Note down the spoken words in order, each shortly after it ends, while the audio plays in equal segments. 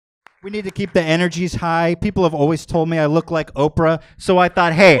We need to keep the energies high. People have always told me I look like Oprah. So I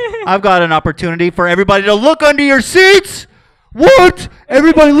thought, hey, I've got an opportunity for everybody to look under your seats. What?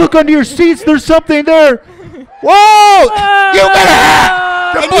 Everybody look under your seats. There's something there. Whoa! You get a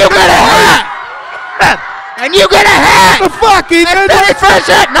hat! And you get a hat! And you get a hat! The fuck, Ethan? And Benny Fresh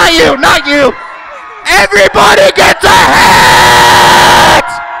hat! Not you, not you! Everybody gets a hat!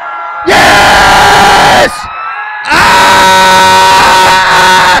 Yes! Ah!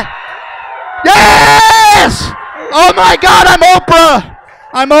 Yes! Oh my God, I'm Oprah!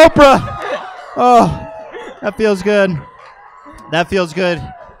 I'm Oprah! Oh, that feels good. That feels good.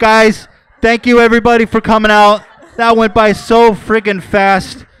 Guys, thank you everybody for coming out. That went by so friggin'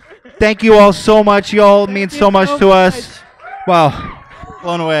 fast. Thank you all so much. You all mean so much to us. Wow,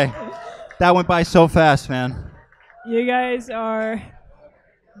 blown away. That went by so fast, man. You guys are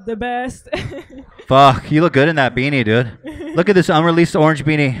the best. Fuck, you look good in that beanie, dude. Look at this unreleased orange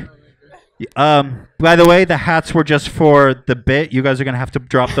beanie. By the way, the hats were just for the bit. You guys are gonna have to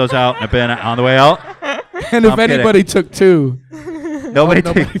drop those out in a bit on the way out. And if anybody took two. Nobody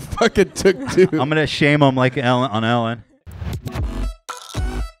fucking took two. I'm gonna shame them like Ellen on Ellen.